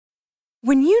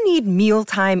When you need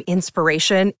mealtime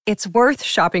inspiration, it's worth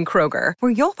shopping Kroger,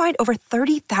 where you'll find over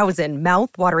 30,000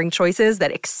 mouth-watering choices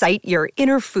that excite your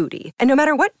inner foodie. And no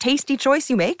matter what tasty choice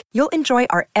you make, you'll enjoy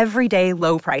our everyday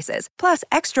low prices, plus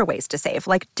extra ways to save,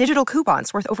 like digital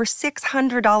coupons worth over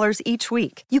 $600 each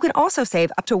week. You can also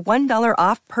save up to $1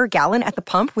 off per gallon at the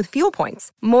pump with fuel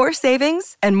points. More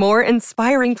savings and more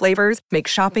inspiring flavors make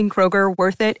shopping Kroger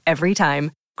worth it every time.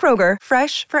 Kroger,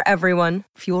 fresh for everyone.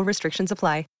 Fuel restrictions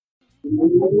apply.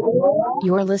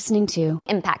 You're listening to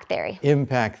Impact Theory.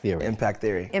 Impact Theory. Impact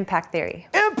Theory. Impact Theory.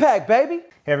 Impact, baby!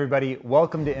 Hey everybody,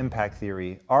 welcome to Impact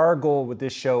Theory. Our goal with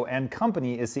this show and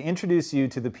company is to introduce you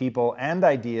to the people and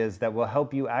ideas that will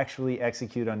help you actually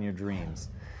execute on your dreams.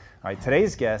 All right,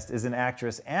 today's guest is an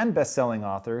actress and best-selling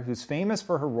author who's famous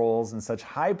for her roles in such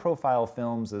high-profile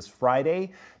films as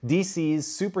Friday, DC's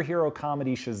superhero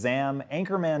comedy Shazam,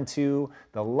 Anchorman 2,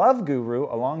 The Love Guru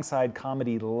alongside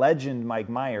comedy legend Mike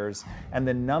Myers, and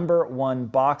the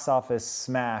 #1 box office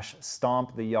smash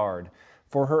Stomp the Yard.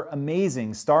 For her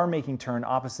amazing star-making turn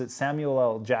opposite Samuel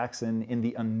L. Jackson in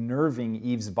the unnerving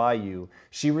Eve's Bayou,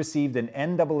 she received an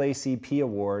NAACP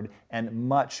award and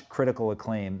much critical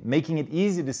acclaim, making it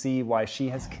easy to see why she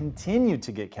has continued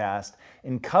to get cast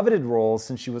in coveted roles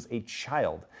since she was a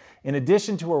child. In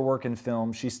addition to her work in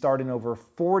film, she starred in over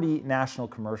 40 national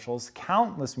commercials,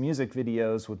 countless music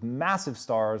videos with massive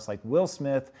stars like Will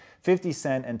Smith, 50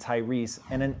 Cent, and Tyrese,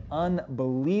 and an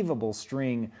unbelievable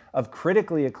string of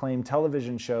critically acclaimed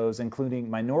television shows including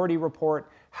Minority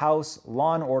Report, House,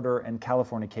 Law & Order, and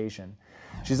Californication.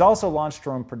 She's also launched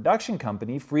her own production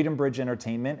company, Freedom Bridge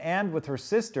Entertainment, and with her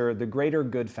sister, the Greater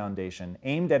Good Foundation,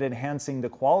 aimed at enhancing the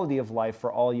quality of life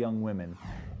for all young women.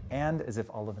 And as if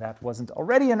all of that wasn't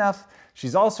already enough,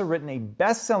 she's also written a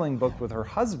best-selling book with her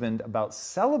husband about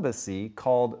celibacy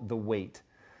called The Wait.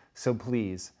 So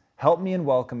please, help me in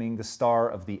welcoming the star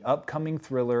of the upcoming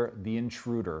thriller, The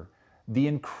Intruder, the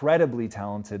incredibly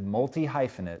talented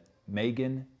multi-hyphenate,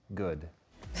 Meagan Good.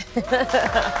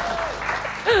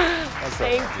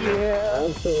 Thank you.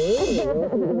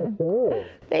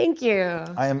 Thank you.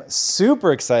 I am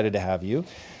super excited to have you.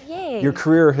 Yay. Your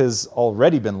career has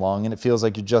already been long, and it feels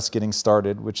like you're just getting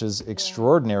started, which is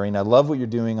extraordinary. And I love what you're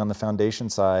doing on the foundation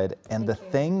side. And the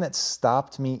thing that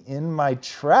stopped me in my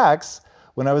tracks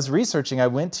when I was researching, I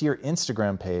went to your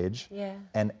Instagram page,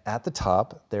 and at the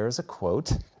top, there is a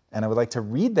quote. And I would like to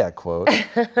read that quote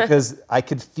because I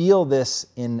could feel this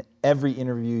in every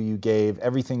interview you gave,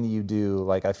 everything that you do.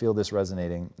 Like, I feel this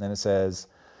resonating. And it says,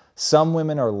 "Some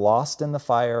women are lost in the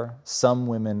fire, some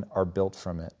women are built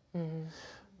from it." Mm-hmm.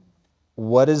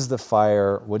 What is the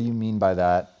fire? What do you mean by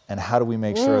that? And how do we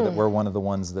make sure that we're one of the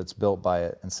ones that's built by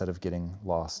it instead of getting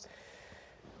lost?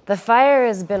 The fire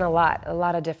has been a lot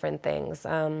of different things.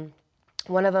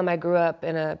 One of them, I grew up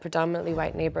in a predominantly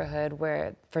white neighborhood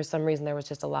where for some reason there was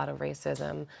just a lot of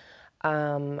racism.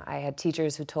 I had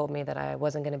teachers who told me that I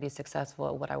wasn't going to be successful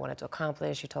at what I wanted to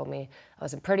accomplish. Who told me I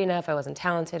wasn't pretty enough, I wasn't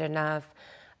talented enough.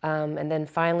 And then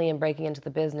finally in breaking into the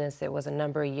business, it was a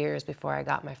number of years before I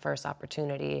got my first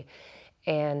opportunity.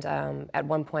 And at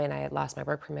one point I had lost my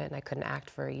work permit and I couldn't act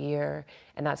for a year.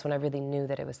 And that's when I really knew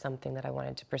that it was something that I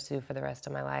wanted to pursue for the rest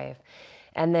of my life.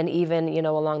 And then even,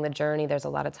 along the journey, there's a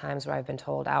lot of times where I've been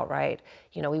told outright,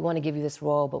 we want to give you this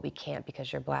role, but we can't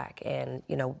because you're Black. And,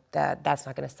 that's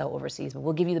not going to sell overseas, but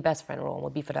we'll give you the best friend role and we'll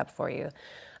beef it up for you.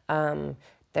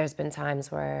 There's been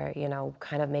times where,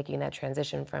 kind of making that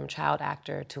transition from child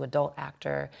actor to adult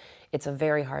actor, it's a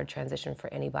very hard transition for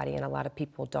anybody, and a lot of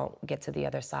people don't get to the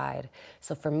other side.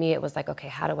 So for me, it was like, okay,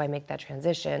 how do I make that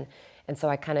transition? And so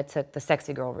I kind of took the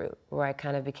sexy girl route, where I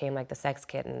kind of became like the sex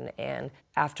kitten. And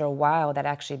after a while, that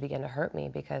actually began to hurt me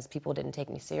because people didn't take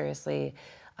me seriously.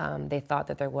 They thought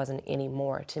that there wasn't any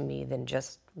more to me than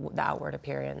just the outward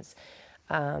appearance.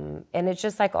 And it's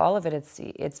just like all of it,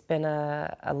 it's been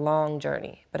a long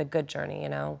journey, but a good journey,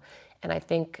 And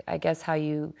I guess how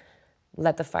you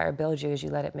let the fire build you is you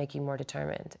let it make you more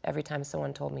determined. Every time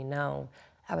someone told me no,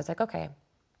 I was like, okay,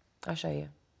 I'll show you.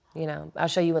 I'll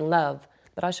show you in love,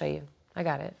 but I'll show you. I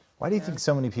got it. Why do you think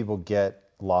so many people get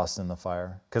lost in the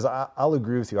fire? Because I'll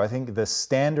agree with you. I think the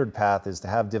standard path is to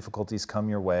have difficulties come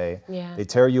your way. Yeah. They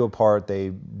tear you apart.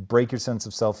 They break your sense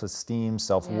of self-esteem,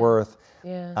 self-worth.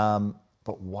 Yeah.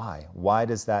 But why? Why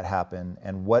does that happen?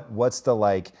 And what's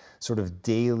the sort of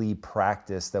daily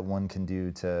practice that one can do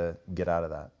to get out of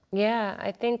that? Yeah,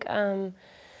 I think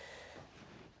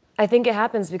it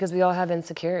happens because we all have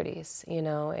insecurities,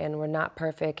 and we're not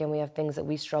perfect, and we have things that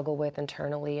we struggle with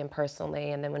internally and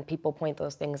personally, and then when people point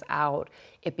those things out,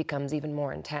 it becomes even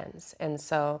more intense. And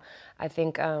so I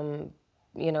think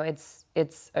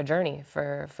it's a journey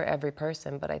for every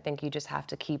person, but I think you just have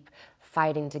to keep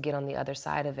fighting to get on the other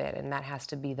side of it, and that has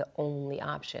to be the only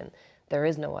option. There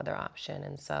is no other option,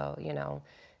 and so,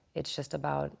 it's just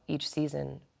about each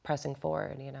season pressing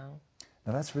forward, Now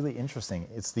that's really interesting.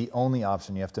 It's the only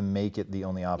option. You have to make it the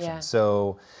only option. Yeah.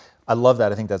 So I love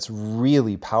that. I think that's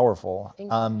really powerful.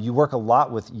 Thank you. You work a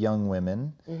lot with young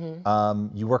women.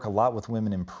 Mm-hmm. You work a lot with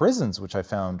women in prisons, which I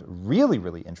found really,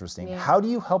 really interesting. Yeah. How do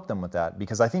you help them with that?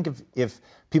 Because I think if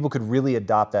people could really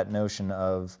adopt that notion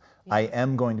of, I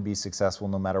am going to be successful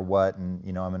no matter what, and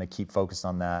I'm going to keep focused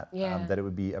on that, Yeah. that it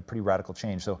would be a pretty radical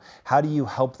change. So how do you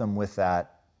help them with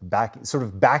that,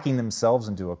 backing themselves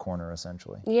into a corner,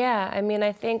 essentially? Yeah,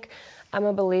 I think I'm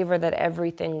a believer that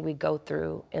everything we go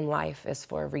through in life is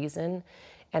for a reason.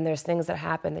 And there's things that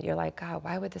happen that you're like, God,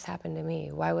 why would this happen to me?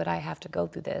 Why would I have to go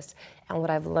through this? And what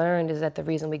I've learned is that the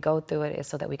reason we go through it is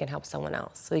so that we can help someone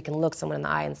else. So we can look someone in the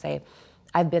eye and say,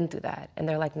 I've been through that. And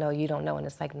they're like, no, you don't know. And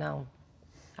it's like, no,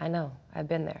 I know, I've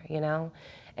been there,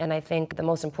 And I think the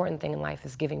most important thing in life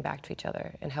is giving back to each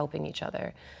other and helping each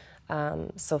other.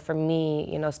 So for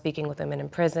me, speaking with women in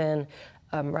prison,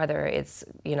 whether it's,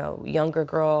 younger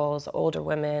girls, older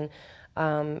women,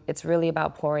 it's really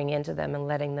about pouring into them and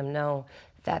letting them know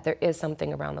that there is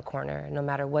something around the corner, no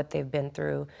matter what they've been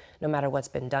through, no matter what's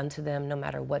been done to them, no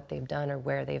matter what they've done or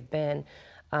where they've been,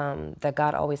 that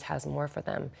God always has more for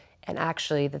them. And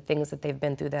actually, the things that they've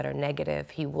been through that are negative,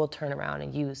 He will turn around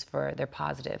and use for their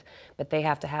positive. But they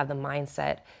have to have the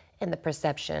mindset and the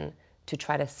perception to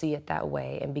try to see it that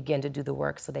way and begin to do the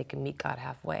work so they can meet God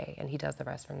halfway, and He does the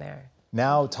rest from there.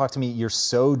 Now, talk to me. You're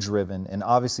so driven and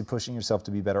obviously pushing yourself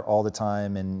to be better all the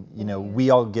time. And, we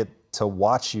all get to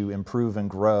watch you improve and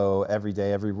grow every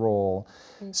day, every role.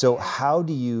 So how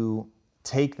do you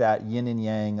take that yin and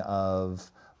yang of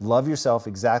love yourself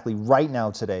exactly right now,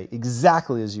 today,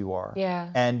 exactly as you are? Yeah.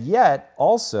 And yet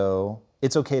also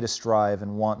it's okay to strive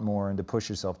and want more and to push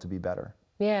yourself to be better.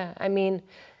 Yeah,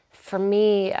 for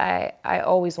me, I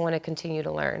always want to continue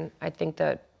to learn. I think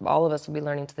that all of us will be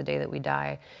learning to the day that we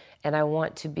die. And I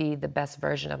want to be the best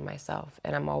version of myself.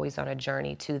 And I'm always on a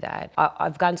journey to that.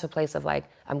 I've gotten to a place of like,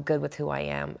 I'm good with who I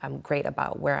am. I'm great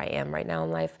about where I am right now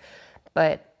in life.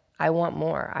 But I want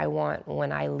more. I want,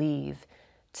 when I leave,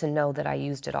 to know that I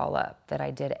used it all up, that I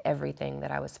did everything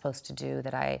that I was supposed to do,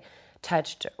 that I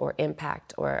touched or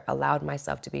impact or allowed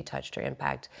myself to be touched or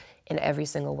impact in every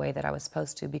single way that I was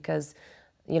supposed to. Because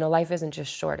life isn't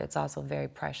just short, it's also very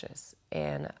precious.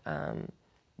 And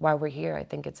while we're here, I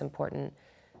think it's important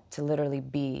to literally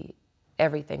be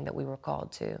everything that we were called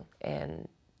to, and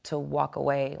to walk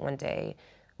away one day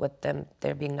with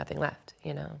there being nothing left,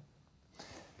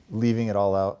 Leaving it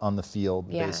all out on the field,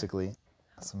 Yeah. basically.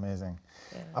 That's amazing.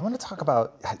 Yeah. I want to talk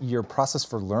about your process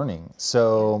for learning.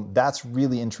 So that's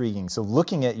really intriguing. So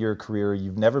looking at your career,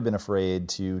 you've never been afraid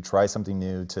to try something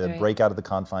new, to Right. break out of the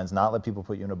confines, not let people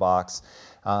put you in a box.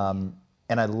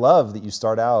 And I love that you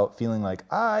start out feeling like,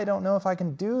 I don't know if I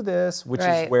can do this, which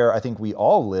Right. is where I think we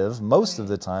all live most of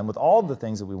the time with all the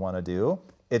things that we want to do.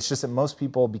 It's just that most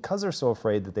people, because they're so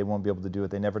afraid that they won't be able to do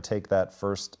it, they never take that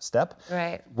first step.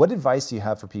 Right. What advice do you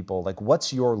have for people? Like,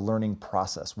 what's your learning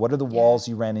process? What are the walls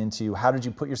you ran into? How did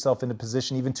you put yourself in a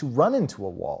position even to run into a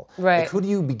wall? Right. Like, who do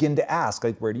you begin to ask?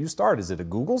 Like, where do you start? Is it a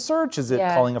Google search? Is it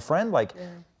Yeah. calling a friend? Like,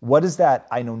 what is that?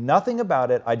 I know nothing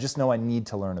about it. I just know I need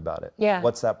to learn about it. Yeah.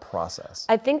 What's that process?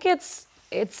 I think it's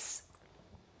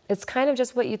kind of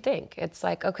just what you think. It's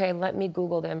like, okay, let me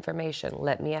Google the information.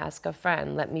 Let me ask a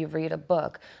friend. Let me read a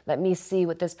book. Let me see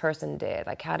what this person did.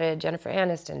 Like, how did Jennifer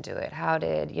Aniston do it? How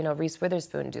did, Reese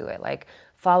Witherspoon do it? Like,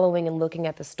 following and looking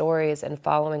at the stories and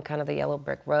following kind of the yellow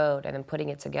brick road and then putting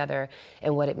it together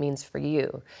and what it means for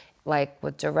you. Like,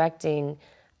 with directing,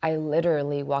 I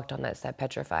literally walked on that set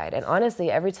petrified. And honestly,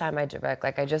 every time I direct,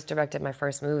 like I just directed my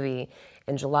first movie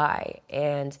in July,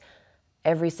 and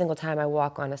every single time I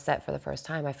walk on a set for the first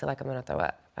time, I feel like I'm gonna throw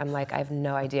up. I'm like, I have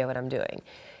no idea what I'm doing.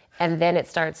 And then it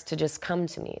starts to just come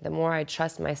to me. The more I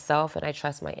trust myself and I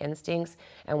trust my instincts,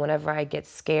 and whenever I get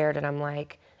scared and I'm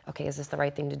like, okay, is this the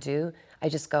right thing to do? I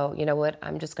just go, you know what,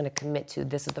 I'm just gonna commit to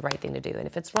this is the right thing to do. And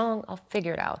if it's wrong, I'll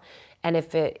figure it out. And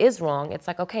if it is wrong, it's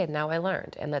like, okay, now I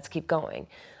learned, and let's keep going.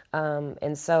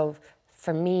 And so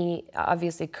for me,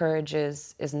 obviously courage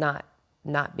is not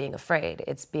being afraid,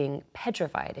 it's being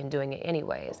petrified and doing it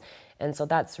anyways. And so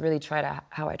that's really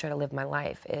how I try to live my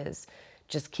life, is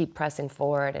just keep pressing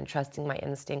forward and trusting my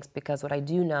instincts, because what I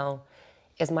do know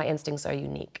is my instincts are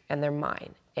unique and they're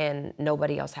mine and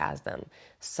nobody else has them.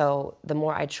 So the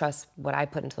more I trust what I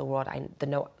put into the world,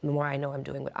 the more I know I'm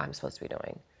doing what I'm supposed to be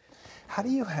doing. How do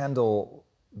you handle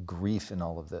grief in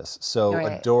all of this. So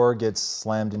Right. a door gets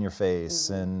slammed in your face,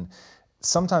 and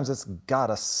sometimes it's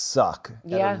gotta suck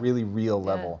at Yeah. a really real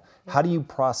level. How do you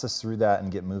process through that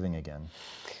and get moving again?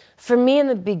 For me in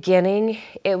the beginning,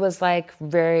 it was like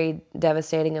very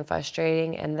devastating and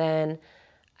frustrating. And then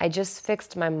I just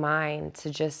fixed my mind to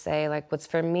just say, like, what's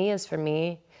for me is for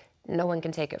me. No one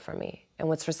can take it from me. And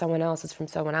what's for someone else is from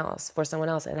someone else, for someone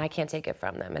else, and I can't take it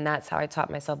from them. And that's how I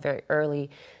taught myself very early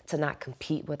to not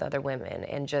compete with other women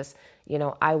and just, you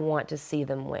know, I want to see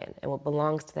them win. And what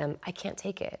belongs to them, I can't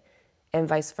take it, and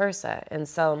vice versa. And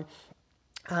so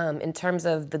in terms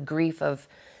of the grief of,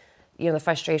 you know, the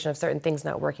frustration of certain things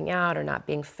not working out or not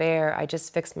being fair, I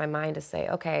just fixed my mind to say,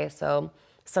 okay, so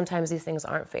sometimes these things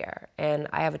aren't fair and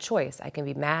I have a choice. I can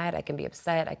be mad, I can be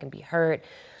upset, I can be hurt,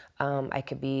 I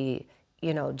could be,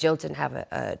 you know, jilted and have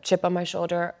a chip on my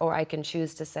shoulder, or I can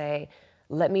choose to say,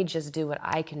 let me just do what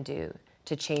I can do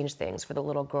to change things for the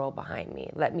little girl behind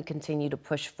me. Let me continue to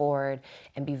push forward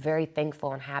and be very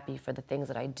thankful and happy for the things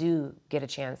that I do get a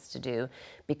chance to do,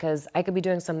 because I could be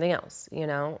doing something else, you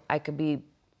know? I could be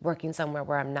working somewhere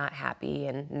where I'm not happy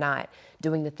and not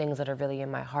doing the things that are really in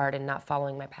my heart and not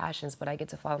following my passions, but I get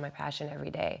to follow my passion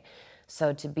every day.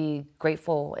 So to be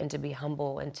grateful and to be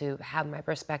humble and to have my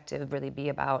perspective really be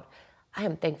about, I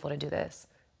am thankful to do this.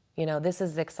 You know, this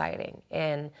is exciting.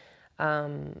 And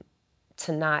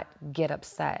to not get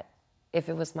upset. If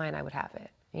it was mine, I would have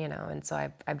it, you know? And so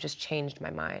I've just changed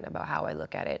my mind about how I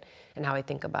look at it and how I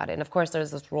think about it. And of course, there's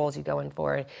those roles you go in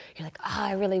for, and you're like, oh,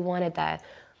 I really wanted that.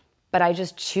 But I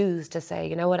just choose to say,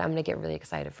 you know what, I'm gonna get really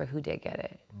excited for who did get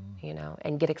it, you know,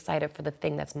 and get excited for the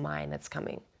thing that's mine that's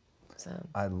coming. So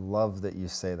I love that you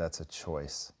say that's a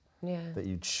choice. yeah. That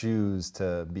you choose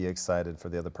to be excited for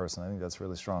the other person. I think that's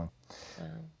really strong.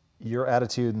 Your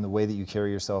attitude and the way that you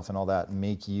carry yourself and all that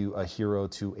make you a hero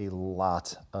to a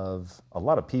lot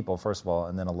of people, first of all,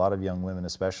 and then a lot of young women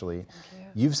especially.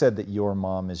 You've said that your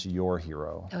mom is your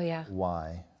hero. Oh yeah.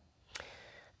 Why?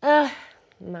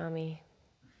 Mommy.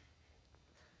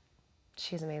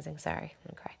 She's amazing. Sorry,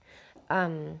 I'm gonna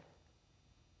cry.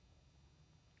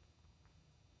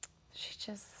 She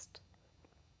just,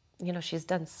 you know, she's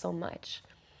done so much.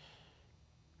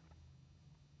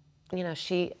 You know,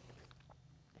 she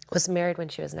was married when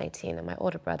she was 19, and my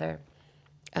older brother,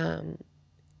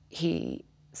 he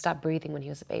stopped breathing when he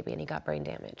was a baby and he got brain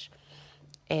damage.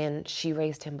 And she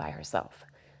raised him by herself.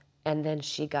 And then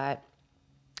she got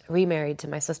remarried to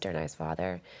my sister and I's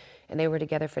father, and they were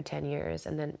together for 10 years.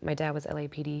 And then my dad was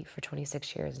LAPD for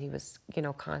 26 years, and he was, you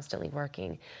know, constantly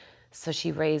working. So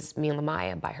she raised me and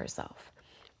Lamaya by herself.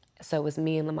 So it was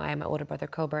me and Lamaya, my older brother,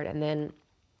 Cobert, and then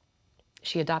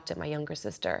she adopted my younger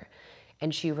sister,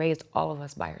 and she raised all of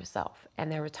us by herself.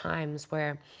 And there were times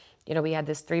where, you know, we had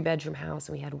this 3-bedroom house,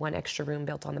 and we had one extra room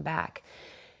built on the back.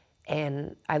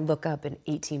 And I look up, and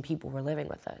 18 people were living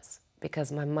with us,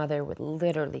 because my mother would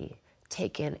literally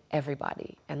take in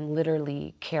everybody and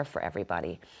literally care for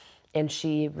everybody. And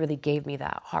she really gave me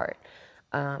that heart.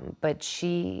 But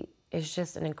she is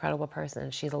just an incredible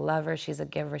person. She's a lover, she's a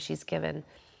giver, she's given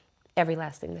every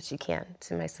last thing that she can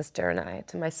to my sister and I,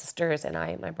 to my sisters and I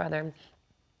and my brother.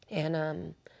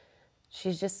 And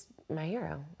she's just my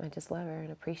hero. I just love her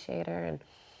and appreciate her and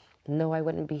know I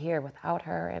wouldn't be here without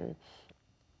her. And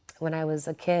when I was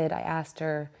a kid, I asked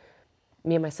her,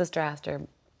 me and my sister asked her,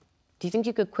 do you think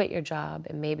you could quit your job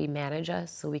and maybe manage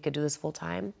us so we could do this full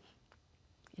time?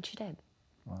 And she did.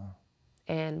 Wow.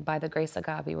 And by the grace of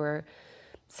God, we were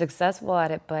successful at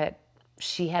it, but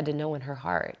she had to know in her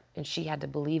heart, and she had to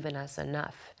believe in us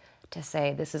enough to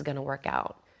say, this is gonna work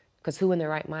out. Because who in their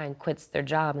right mind quits their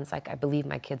job and it's like, I believe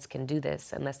my kids can do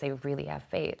this, unless they really have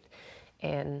faith.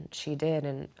 And she did,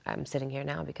 and I'm sitting here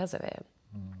now because of it.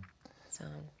 So.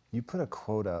 You put a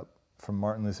quote up from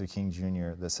Martin Luther King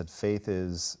Jr. that said, faith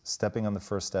is stepping on the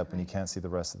first step when you can't see the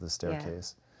rest of the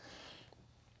staircase. Yeah.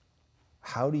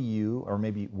 How do you, or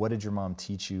maybe what did your mom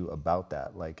teach you about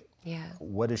that? Like,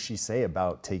 what does she say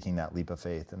about taking that leap of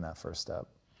faith in that first step?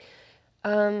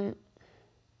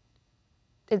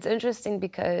 It's interesting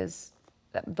because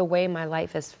the way my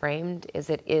life is framed is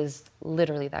it is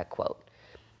literally that quote.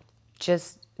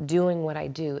 Just doing what I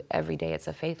do every day, it's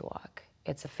a faith walk.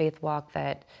 It's a faith walk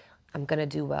that I'm gonna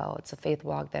do well. It's a faith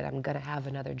walk that I'm gonna have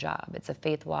another job. It's a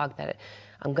faith walk that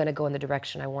I'm gonna go in the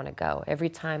direction I wanna go. Every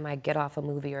time I get off a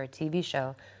movie or a TV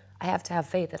show, I have to have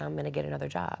faith that I'm gonna get another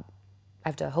job. I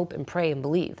have to hope and pray and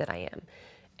believe that I am.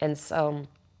 And so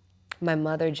my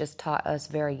mother just taught us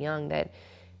very young that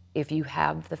if you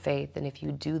have the faith and if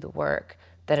you do the work,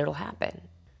 that it'll happen.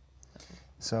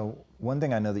 So one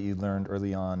thing I know that you learned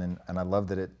early on, and I love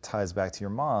that it ties back to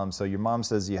your mom. So your mom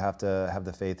says you have to have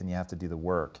the faith and you have to do the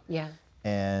work. Yeah.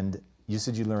 And you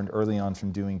said you learned early on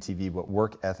from doing TV what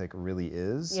work ethic really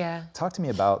is. Yeah. Talk to me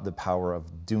about the power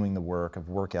of doing the work, of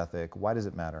work ethic. Why does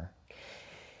it matter?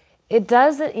 It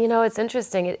doesn't, it's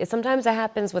interesting. Sometimes it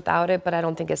happens without it, but I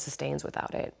don't think it sustains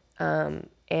without it.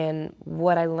 And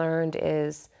what I learned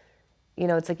is,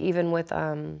 it's like even with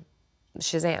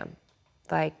Shazam,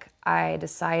 like I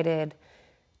decided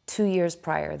 2 years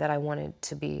prior that I wanted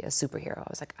to be a superhero. I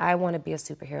was like, I want to be a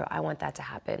superhero. I want that to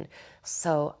happen.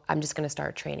 So I'm just going to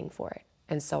start training for it.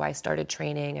 And so I started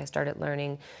training. I started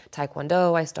learning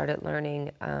Taekwondo. I started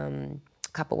learning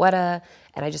capoeira,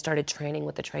 and I just started training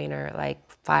with the trainer like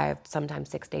 5, sometimes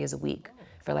 6 days a week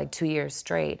for like 2 years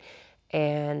straight.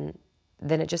 And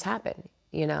then it just happened,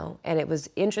 And it was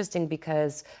interesting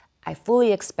because I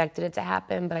fully expected it to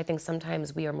happen, but I think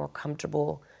sometimes we are more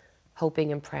comfortable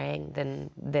hoping and praying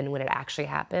than when it actually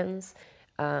happens.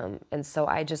 And so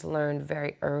I just learned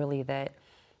very early that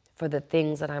for the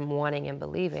things that I'm wanting and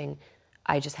believing,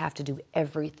 I just have to do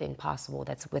everything possible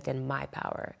that's within my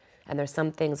power. And there's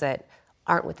some things that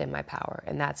aren't within my power,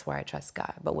 and that's where I trust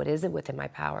God. But what isn't within my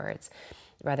power, it's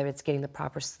whether it's getting the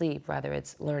proper sleep, whether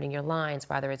it's learning your lines,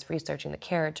 whether it's researching the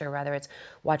character, whether it's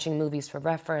watching movies for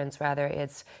reference, whether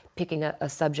it's picking a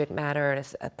subject matter,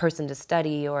 a person to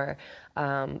study, or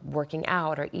working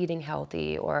out, or eating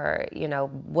healthy, or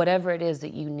whatever it is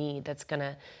that you need that's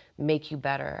gonna make you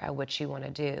better at what you want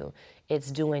to do.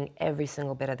 It's doing every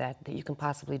single bit of that you can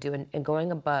possibly do, and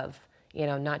going above.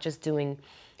 Not just doing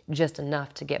just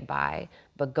enough to get by,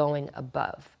 but going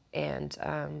above. And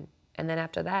then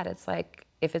after that, it's like,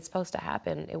 if it's supposed to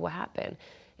happen, it will happen.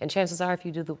 And chances are, if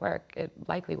you do the work, it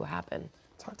likely will happen.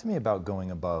 Talk to me about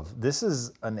going above. This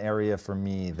is an area for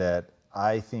me that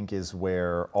I think is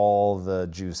where all the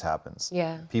juice happens.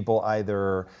 Yeah. People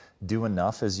either do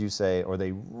enough, as you say, or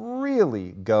they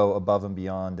really go above and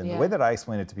beyond. And the way that I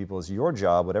explain it to people is your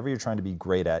job, whatever you're trying to be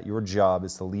great at, your job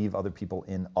is to leave other people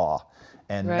in awe.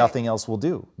 And nothing else will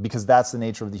do, because that's the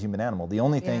nature of the human animal. The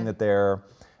only thing that they're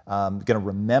going to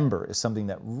remember is something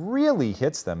that really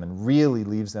hits them and really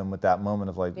leaves them with that moment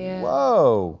of like,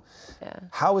 whoa. Yeah.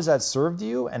 How has that served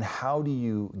you, and how do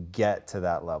you get to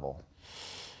that level?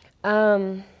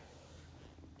 Mental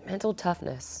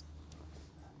toughness.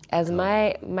 As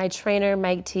my trainer,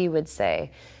 Mike T, would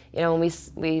say, when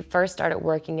we first started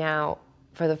working out,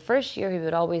 for the first year, he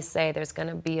would always say there's going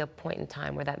to be a point in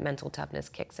time where that mental toughness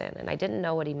kicks in. And I didn't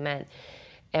know what he meant.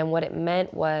 And what it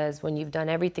meant was when you've done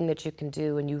everything that you can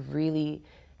do and you really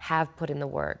have put in the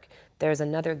work, there's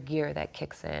another gear that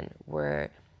kicks in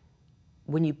where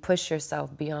when you push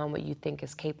yourself beyond what you think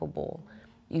is capable,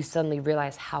 you suddenly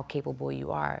realize how capable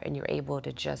you are, and you're able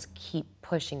to just keep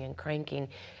pushing and cranking,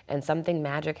 and something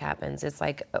magic happens. It's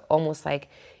like almost like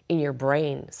in your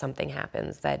brain something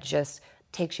happens that just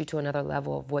takes you to another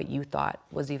level of what you thought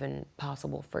was even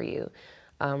possible for you.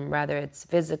 Rather it's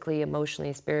physically,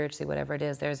 emotionally, spiritually, whatever it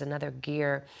is, there's another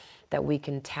gear that we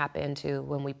can tap into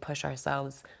when we push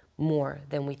ourselves more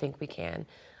than we think we can.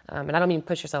 And I don't mean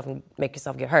push yourself and make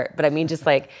yourself get hurt, but I mean just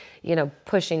like,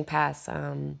 pushing past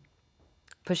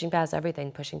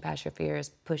everything, pushing past your fears,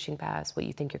 pushing past what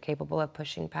you think you're capable of,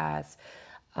 pushing past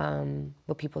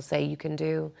what people say you can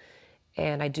do.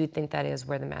 And I do think that is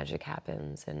where the magic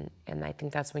happens. And I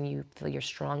think that's when you feel your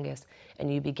strongest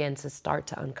and you begin to start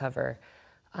to uncover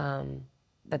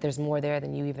that there's more there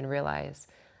than you even realize.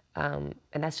 And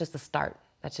that's just the start.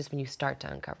 That's just when you start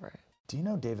to uncover it. Do you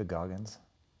know David Goggins?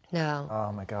 No.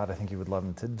 Oh my God, I think you would love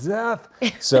him to death.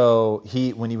 So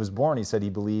when he was born, he said he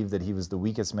believed that he was the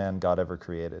weakest man God ever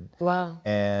created. Wow.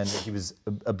 And he was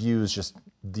abused,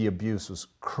 the abuse was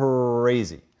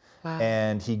crazy. Wow.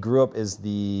 And he grew up as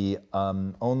the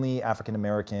only African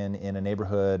American in a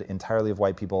neighborhood entirely of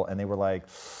white people, and they were like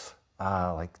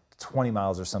 20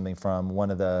 miles or something from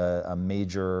one of the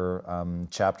major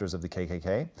chapters of the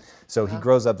KKK. So he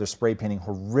grows up, they're spray painting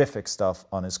horrific stuff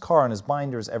on his car, on his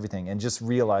binders, everything, and just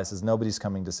realizes nobody's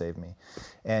coming to save me.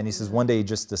 And he says one day he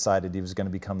just decided he was going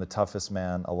to become the toughest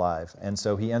man alive. And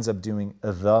so he ends up doing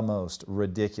the most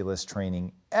ridiculous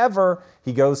training ever.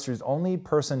 He goes through, the only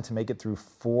person to make it through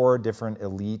 4 different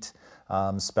elite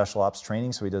special ops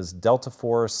training. So he does Delta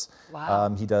Force,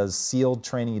 he does SEAL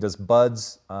training, he does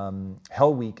BUDS,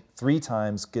 Hell Week 3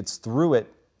 times, gets through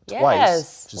it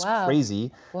twice, which is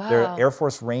crazy. They're Air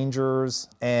Force Rangers,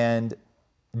 and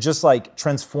just like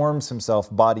transforms himself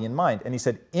body and mind. And he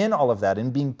said in all of that,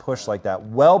 in being pushed like that,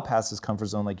 well past his comfort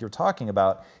zone like you're talking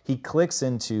about, he clicks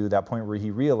into that point where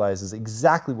he realizes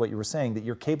exactly what you were saying, that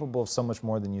you're capable of so much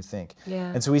more than you think.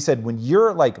 Yeah. And so he said, when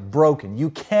you're like broken, you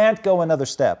can't go another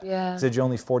step. Yeah. He said you're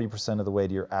only 40% of the way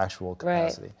to your actual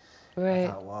capacity. Right. Right. I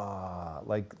thought, wow,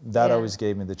 like that always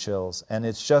gave me the chills. And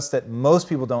it's just that most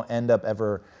people don't end up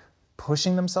ever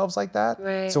pushing themselves like that.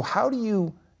 Right. So how do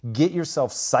you get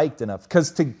yourself psyched enough?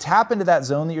 Because to tap into that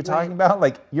zone that you're talking about,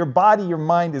 like your body, your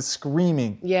mind is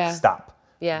screaming, stop,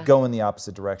 go in the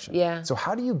opposite direction. Yeah. So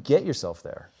how do you get yourself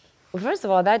there? Well, first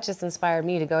of all, that just inspired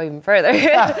me to go even further.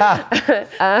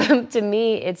 To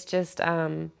me, it's just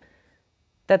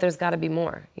that there's got to be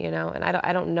more, you know? And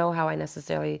I don't know how I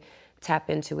necessarily tap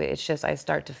into it. It's just I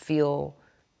start to feel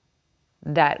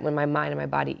that when my mind and my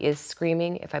body is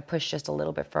screaming, if I push just a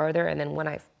little bit further, and then when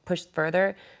I push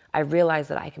further, I realize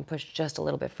that I can push just a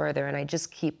little bit further, and I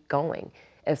just keep going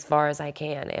as far as I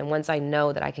can. And once I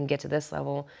know that I can get to this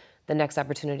level, the next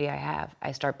opportunity I have,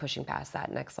 I start pushing past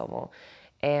that next level.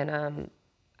 And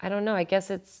I don't know, I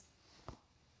guess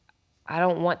I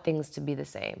don't want things to be the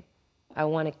same. I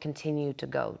want to continue to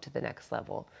go to the next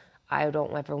level. I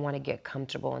don't ever want to get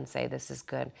comfortable and say, this is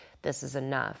good, this is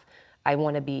enough. I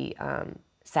want to be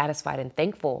satisfied and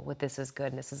thankful with this is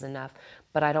good and this is enough,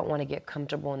 but I don't want to get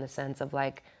comfortable in the sense of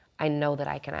like, I know that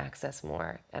I can access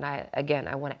more. And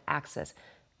I want to access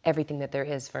everything that there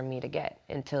is for me to get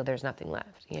until there's nothing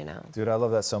left, you know? Dude, I love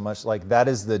that so much. Like that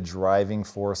is the driving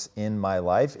force in my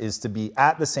life, is to be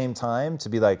at the same time, to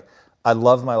be like, I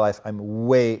love my life, I'm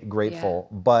way grateful,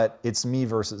 but it's me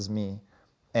versus me.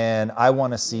 And I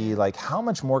want to see like, how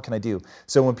much more can I do?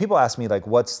 So when people ask me like,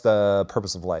 what's the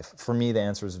purpose of life? For me, the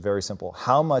answer is very simple.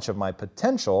 How much of my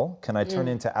potential can I turn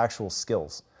into actual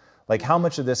skills? Like how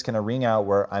much of this can I wring out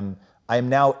where I'm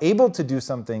now able to do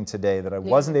something today that I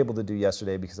wasn't able to do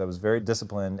yesterday because I was very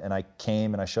disciplined, and I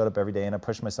came and I showed up every day and I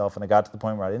pushed myself, and I got to the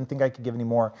point where I didn't think I could give any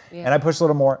more, and I pushed a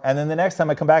little more, and then the next time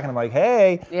I come back and I'm like,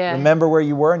 hey, remember where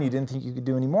you were and you didn't think you could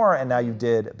do any more, and now you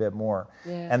did a bit more.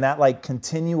 And that like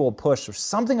continual push, there's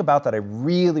something about that I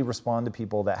really respond to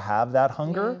people that have that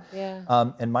hunger.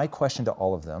 And my question to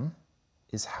all of them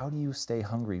is, how do you stay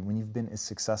hungry when you've been as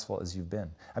successful as you've been?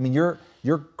 I mean,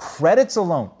 your credits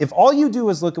alone, if all you do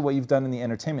is look at what you've done in the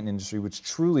entertainment industry, which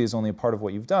truly is only a part of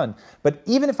what you've done, but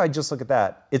even if I just look at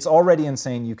that, it's already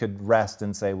insane. You could rest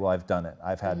and say, well, I've done it.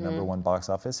 I've had #1 box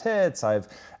office hits. I've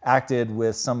acted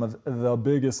with some of the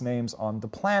biggest names on the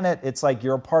planet. It's like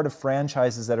you're a part of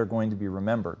franchises that are going to be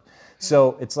remembered.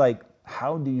 So it's like,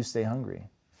 how do you stay hungry?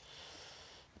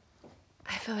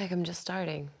 I feel like I'm just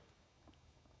starting.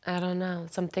 I don't know,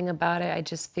 something about it, I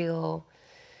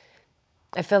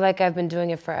feel like I've been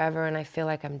doing it forever, and I feel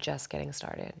like I'm just getting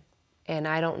started. And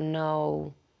I don't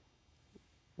know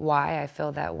why I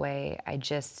feel that way. I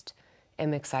just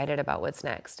am excited about what's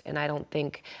next. And I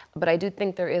do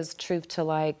think there is truth to,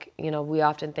 like, you know, we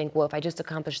often think, well, if I just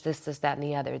accomplish this, this, that, and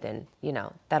the other, then, you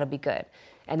know, that'll be good.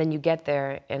 And then you get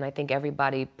there, and I think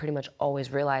everybody pretty much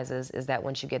always realizes is that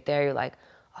once you get there, you're like,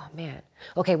 oh man,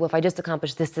 okay, well, if I just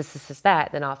accomplish this,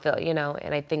 that, then I'll feel, you know?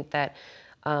 And I think that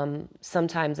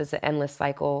sometimes it's an endless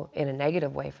cycle in a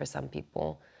negative way for some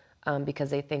people, because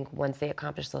they think once they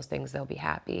accomplish those things, they'll be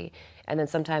happy. And then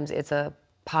sometimes it's a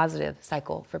positive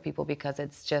cycle for people because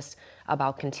it's just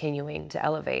about continuing to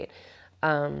elevate.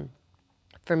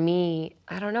 For me,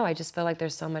 I don't know, I just feel like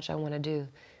there's so much I want to do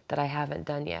that I haven't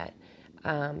done yet.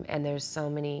 And there's so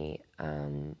many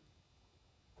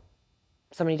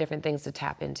different things to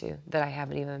tap into that I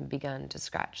haven't even begun to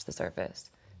scratch the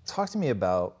surface. Talk to me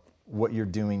about what you're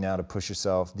doing now to push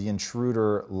yourself. The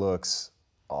Intruder looks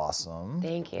awesome.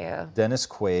 Thank you. Dennis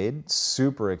Quaid,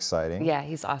 super exciting. Yeah,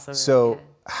 he's awesome. So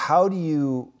how do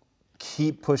you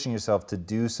keep pushing yourself to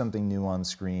do something new on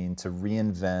screen, to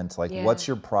reinvent? Like, what's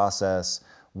your process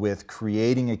with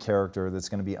creating a character that's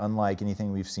going to be unlike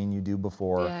anything we've seen you do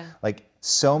before? Like,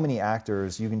 so many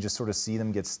actors, you can just sort of see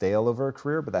them get stale over a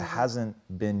career, but that hasn't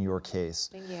been your case.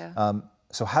 Thank you.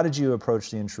 So how did you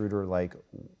approach The Intruder? Like,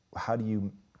 how do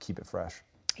you keep it fresh?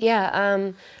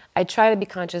 Yeah, I try to be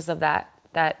conscious of that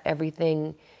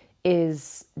everything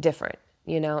is different,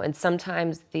 you know, and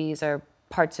sometimes these are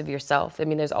parts of yourself. I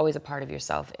mean, there's always a part of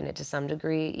yourself in it to some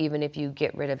degree. Even if you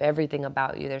get rid of everything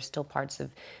about you, there's still parts of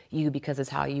you because it's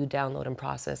how you download and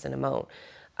process and emote.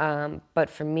 But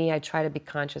for me, I try to be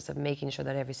conscious of making sure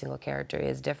that every single character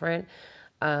is different.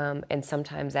 And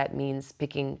sometimes that means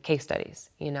picking case studies,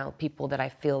 you know, people that I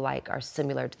feel like are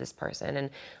similar to this person and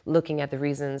looking at the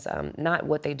reasons, not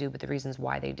what they do, but the reasons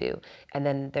why they do. And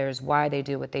then there's why they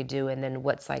do what they do, and then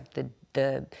what's like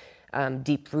the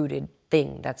deep-rooted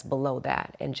thing that's below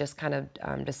that, and just kind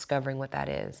of discovering what that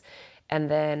is. And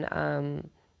then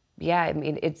yeah, I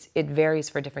mean, it varies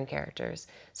for different characters.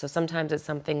 So sometimes it's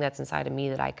something that's inside of me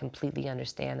that I completely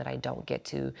understand that I don't get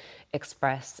to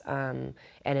express, and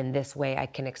in this way I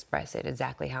can express it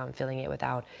exactly how I'm feeling it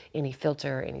without any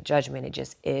filter, any judgment. It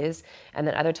just is. And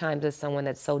then other times it's someone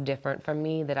that's so different from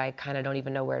me that I kind of don't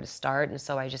even know where to start, and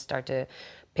so I just start to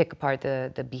pick apart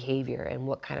the behavior and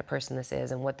what kind of person this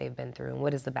is and what they've been through and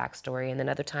what is the backstory. And then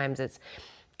other times it's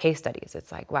case studies.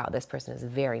 It's like, wow, this person is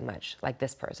very much like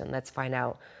this person. Let's find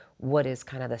out what is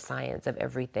kind of the science of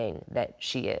everything that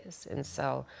she is. And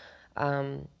so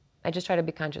I just try to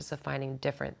be conscious of finding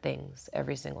different things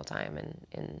every single time.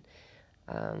 And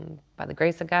by the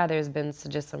grace of God, there's been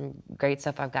just some great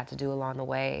stuff I've got to do along the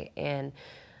way. And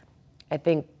I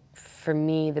think for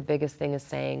me, the biggest thing is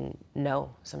saying no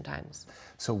sometimes.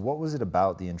 So what was it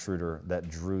about The Intruder that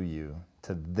drew you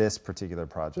to this particular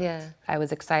project? Yeah, I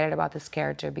was excited about this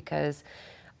character because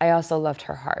I also loved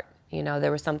her heart. You know,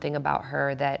 there was something about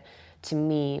her that to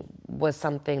me was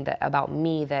something that about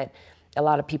me that a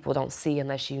lot of people don't see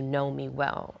unless you know me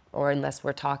well or unless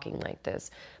we're talking like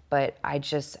this. But I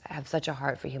just have such a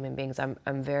heart for human beings. I'm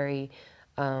very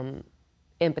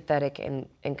empathetic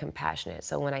and compassionate.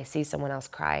 So when I see someone else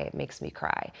cry, it makes me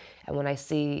cry. And when I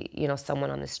see, you know,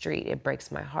 someone on the street, it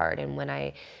breaks my heart. And when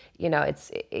I, you know,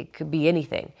 it could be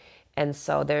anything. And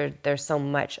so there's so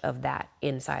much of that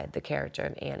inside the character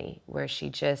of Annie, where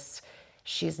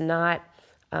she's not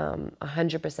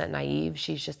 100% naive.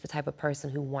 She's just the type of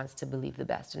person who wants to believe the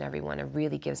best in everyone and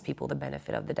really gives people the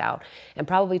benefit of the doubt, and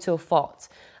probably to a fault.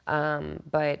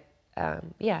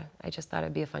 Yeah, I just thought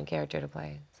it'd be a fun character to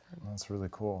play. So. That's really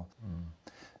cool.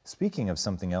 Speaking of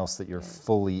something else that you're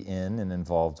fully in and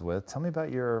involved with, tell me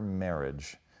about your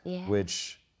marriage,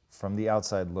 which from the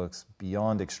outside looks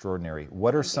beyond extraordinary.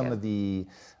 What are some of the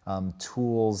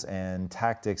tools and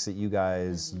tactics that you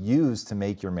guys use to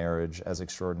make your marriage as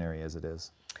extraordinary as it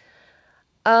is?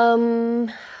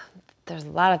 There's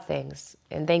a lot of things,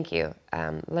 and thank you.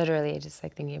 Literally, just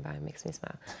like thinking about it makes me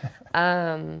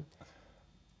smile.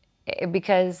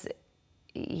 Because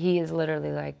he is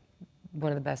literally like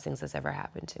one of the best things that's ever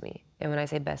happened to me. And when I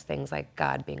say best things, like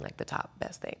God being like the top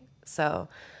best thing. So,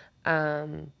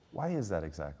 why is that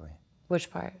exactly?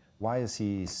 Which part? Why is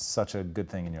he such a good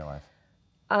thing in your life?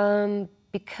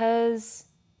 Because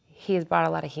he has brought a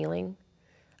lot of healing.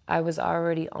 I was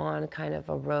already on kind of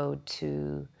a road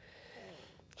to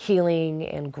healing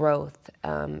and growth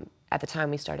at the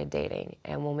time we started dating.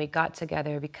 And when we got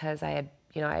together, because I had,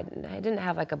 you know, I didn't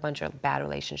have like a bunch of bad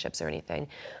relationships or anything,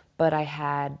 but I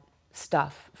had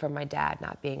stuff from my dad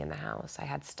not being in the house. I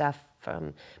had stuff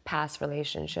from past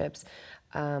relationships.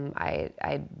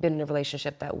 I'd been in a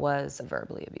relationship that was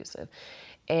verbally abusive.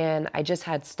 And I just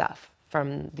had stuff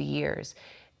from the years.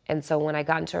 And so when I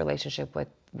got into a relationship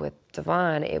with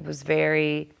Devon, I was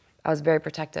very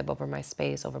protective over my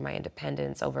space, over my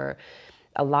independence, over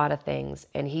a lot of things.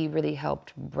 And he really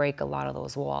helped break a lot of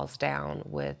those walls down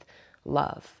with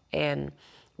love. And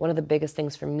one of the biggest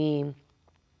things for me,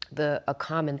 a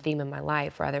common theme in my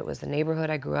life, whether it was the neighborhood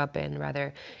I grew up in,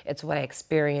 whether it's what I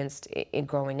experienced in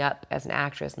growing up as an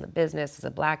actress in the business, as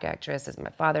a Black actress, as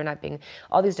my father not being,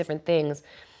 all these different things,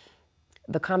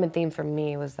 the common theme for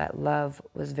me was that love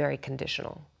was very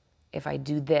conditional. If I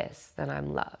do this, then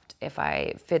I'm loved. If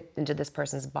I fit into this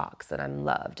person's box, then I'm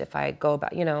loved. If I go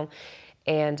about, you know,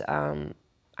 and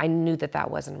I knew that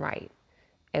that wasn't right.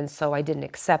 And so I didn't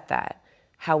accept that.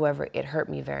 However, it hurt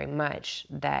me very much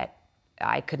that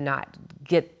I could not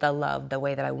get the love the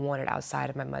way that I wanted outside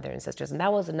of my mother and sisters. And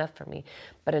that was enough for me.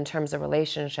 But in terms of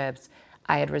relationships,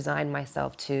 I had resigned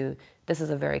myself to, this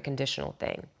is a very conditional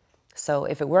thing. So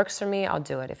if it works for me, I'll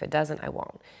do it. If it doesn't, I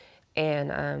won't.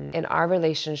 And in our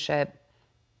relationship,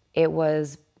 it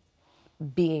was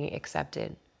being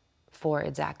accepted for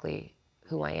exactly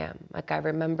who I am. Like I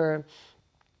remember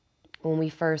when we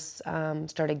first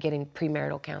started getting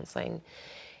premarital counseling,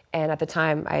 and at the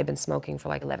time I had been smoking for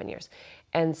like 11 years.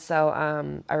 And so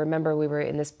I remember we were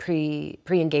in this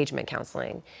pre-engagement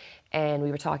counseling, and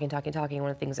we were talking. One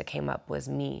of the things that came up was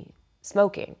me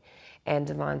smoking. And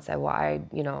Devon said, well,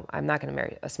 I'm not gonna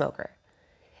marry a smoker.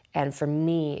 And for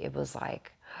me, it was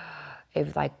like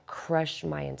crushed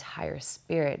my entire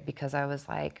spirit, because I was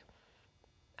like,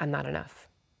 I'm not enough.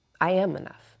 I am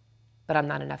enough, but I'm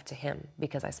not enough to him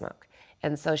because I smoke.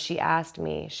 And so she asked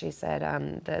me, she said,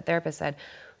 the therapist said,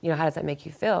 how does that make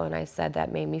you feel? And I said,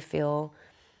 that made me feel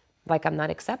like I'm not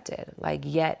accepted. Like,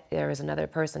 yet there is another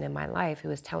person in my life who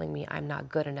is telling me I'm not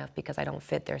good enough because I don't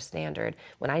fit their standard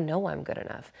when I know I'm good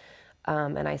enough.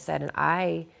 And I said, and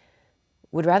I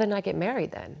would rather not get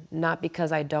married then, not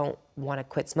because I don't want to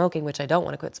quit smoking, which I don't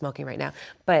want to quit smoking right now,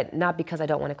 but not because I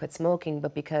don't want to quit smoking,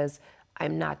 but because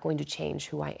I'm not going to change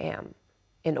who I am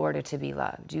in order to be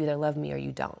loved. You either love me or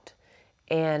you don't.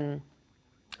 And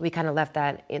we kind of left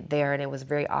that there, and it was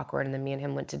very awkward. And then me and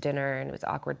him went to dinner, and it was an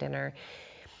awkward dinner.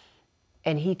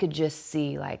 And he could just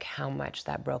see like how much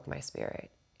that broke my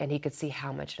spirit. And he could see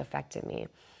how much it affected me.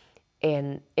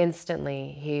 And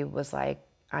instantly he was like,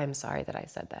 I'm sorry that I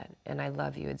said that. And I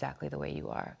love you exactly the way you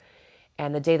are.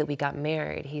 And the day that we got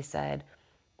married, he said,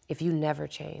 if you never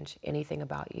change anything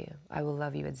about you, I will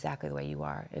love you exactly the way you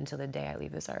are until the day I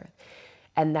leave this earth.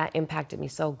 And that impacted me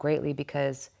so greatly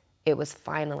because it was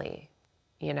finally,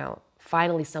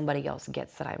 finally somebody else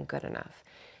gets that I'm good enough.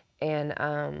 And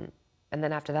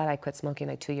then after that, I quit smoking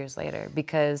like 2 years later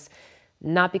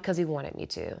not because he wanted me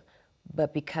to,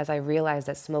 but because I realized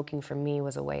that smoking for me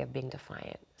was a way of being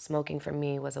defiant. Smoking for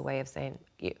me was a way of saying,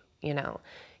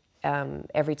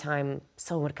 every time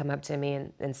someone would come up to me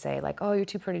and say like, oh, you're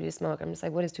too pretty to smoke. I'm just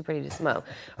like, what is too pretty to smoke?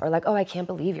 Or like, oh, I can't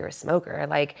believe you're a smoker.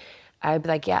 Like, I'd be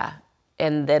like, yeah.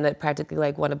 And then I'd practically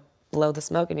like want to blow the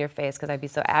smoke in your face because I'd be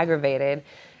so aggravated.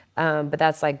 But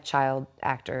that's like child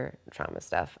actor trauma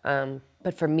stuff.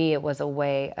 But for me, it was a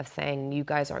way of saying, you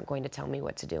guys aren't going to tell me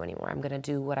what to do anymore. I'm going to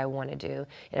do what I want to do.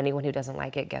 And anyone who doesn't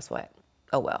like it, guess what?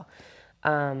 Oh, well.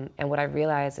 And what I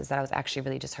realized is that I was actually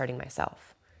really just hurting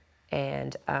myself.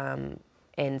 And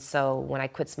so when I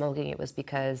quit smoking, it was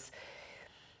because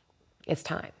it's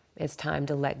time. It's time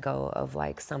to let go of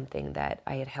like something that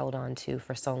I had held on to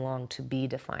for so long to be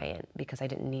defiant, because I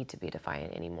didn't need to be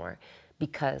defiant anymore,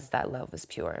 because that love was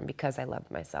pure and because I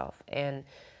loved myself. And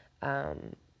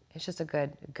it's just a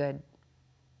good, I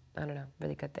don't know,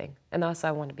 really good thing. And also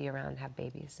I want to be around, have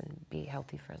babies, and be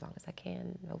healthy for as long as I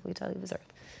can, hopefully till I leave this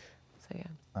earth. So yeah.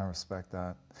 I respect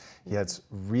that. Yeah, it's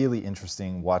really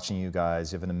interesting watching you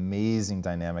guys. You have an amazing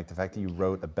dynamic. The fact that you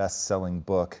wrote a best-selling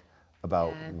book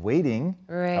about waiting,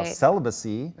 about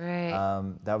celibacy,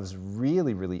 that was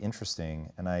really, really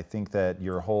interesting. And I think that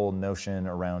your whole notion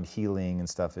around healing and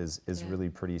stuff is really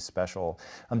pretty special.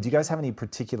 Do you guys have any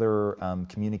particular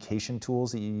communication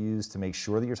tools that you use to make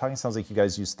sure that you're talking? It sounds like you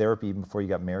guys used therapy even before you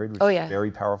got married, which is very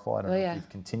powerful. I don't know if you've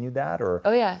continued that or...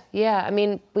 Oh yeah, yeah. I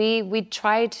mean, we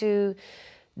try to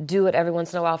do it every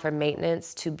once in a while for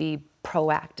maintenance, to be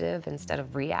proactive instead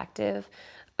of reactive.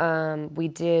 We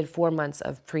did 4 months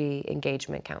of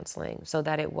pre-engagement counseling so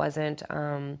that it wasn't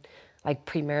like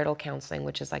premarital counseling,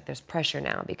 which is like there's pressure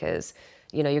now because,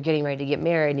 you're getting ready to get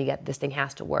married and this thing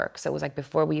has to work. So it was like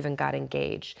before we even got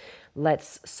engaged,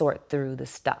 let's sort through the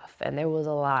stuff. And there was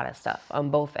a lot of stuff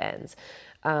on both ends.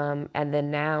 And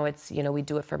then now it's, we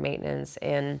do it for maintenance.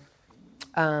 And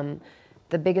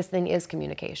the biggest thing is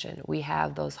communication. We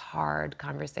have those hard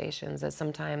conversations that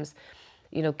sometimes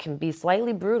can be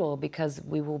slightly brutal because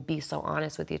we will be so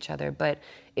honest with each other. But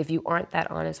if you aren't that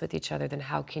honest with each other, then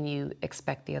how can you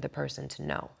expect the other person to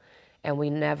know? And we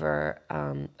never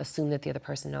assume that the other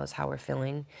person knows how we're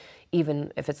feeling.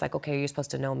 Even if it's like, okay, you're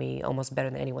supposed to know me almost better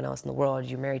than anyone else in the world.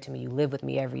 You're married to me, you live with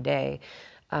me every day.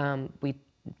 We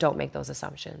don't make those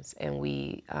assumptions. And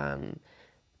we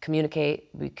communicate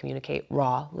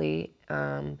rawly.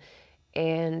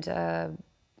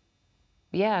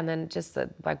 Yeah, and then just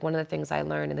like one of the things I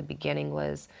learned in the beginning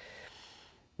was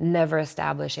never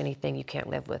establish anything you can't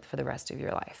live with for the rest of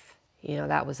your life.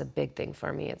 That was a big thing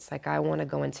for me. It's like I want to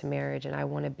go into marriage and I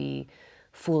want to be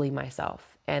fully myself.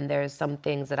 And there's some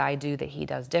things that I do that he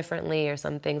does differently, or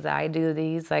some things that I do that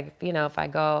he's like, if I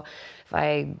go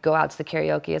out to the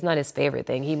karaoke, it's not his favorite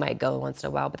thing. He might go once in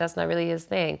a while, but that's not really his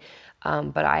thing.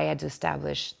 But I had to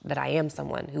establish that I am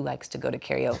someone who likes to go to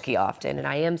karaoke often, and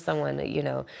I am someone that,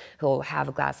 who'll have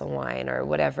a glass of wine or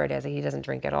whatever it is. He doesn't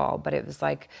drink at all, but it was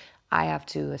like I have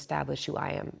to establish who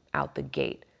I am out the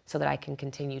gate so that I can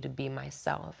continue to be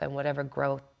myself, and whatever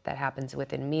growth that happens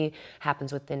within me,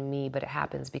 but it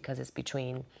happens because it's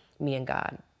between me and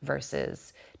God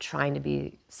versus trying to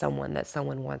be someone that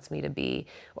someone wants me to be,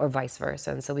 or vice versa.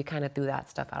 And so we kind of threw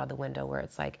that stuff out of the window, where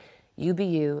it's like, you be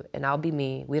you and I'll be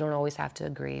me. We don't always have to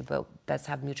agree, but let's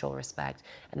have mutual respect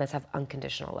and let's have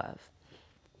unconditional love.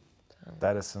 So.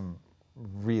 That is some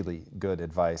really good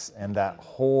advice. And that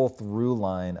whole through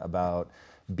line about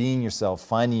being yourself,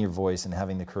 finding your voice, and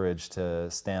having the courage to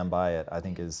stand by it, I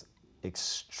think is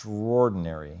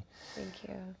extraordinary. Thank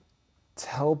you.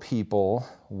 Tell people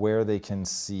where they can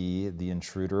see The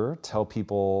Intruder. Tell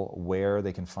people where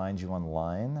they can find you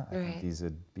online. I think these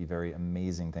would be very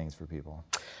amazing things for people.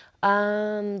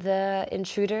 The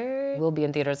Intruder will be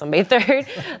in theaters on May 3rd.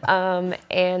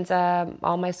 And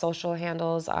all my social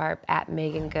handles are at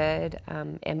Meagan Good,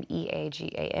 MEAGANGOOD.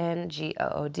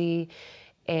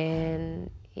 And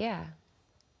yeah,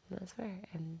 that's fair.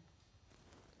 And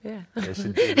Yeah. They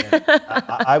should dig in.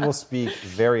 I will speak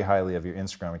very highly of your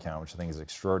Instagram account, which I think is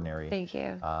extraordinary. Thank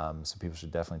you. So people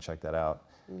should definitely check that out.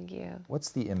 Thank you.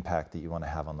 What's the impact that you want to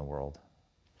have on the world?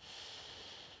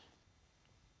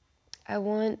 I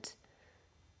want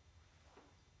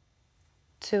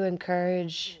to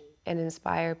encourage and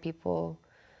inspire people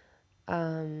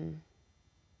to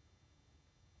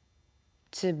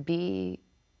be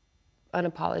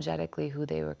unapologetically who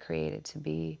they were created to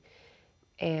be,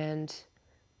 and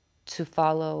to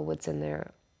follow what's in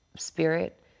their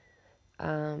spirit,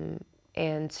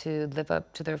 and to live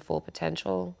up to their full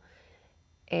potential.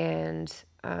 And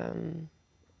I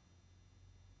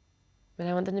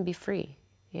want them to be free,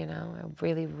 you know? I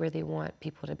really, really want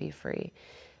people to be free.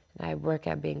 And I work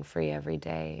at being free every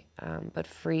day, but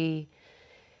free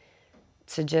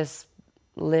to just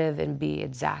live and be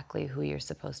exactly who you're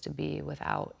supposed to be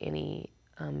without any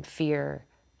fear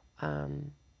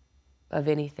of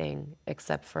anything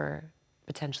except for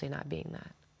potentially not being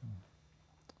that.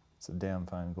 It's a damn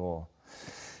fine goal.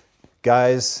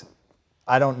 Guys,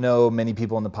 I don't know many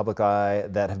people in the public eye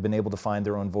that have been able to find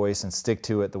their own voice and stick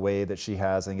to it the way that she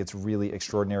has. I think it's really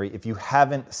extraordinary. If you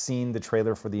haven't seen the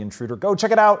trailer for The Intruder, go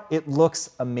check it out. It looks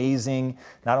amazing.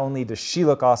 Not only does she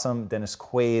look awesome, Dennis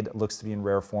Quaid looks to be in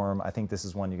rare form. I think this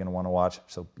is one you're going to want to watch,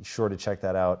 so be sure to check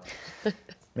that out.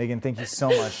 Megan, thank you so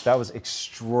much. That was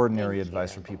extraordinary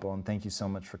advice for people, and thank you so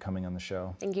much for coming on the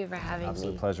show. Thank you for having me.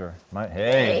 Absolute pleasure.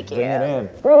 Hey, Thank bring you. it in.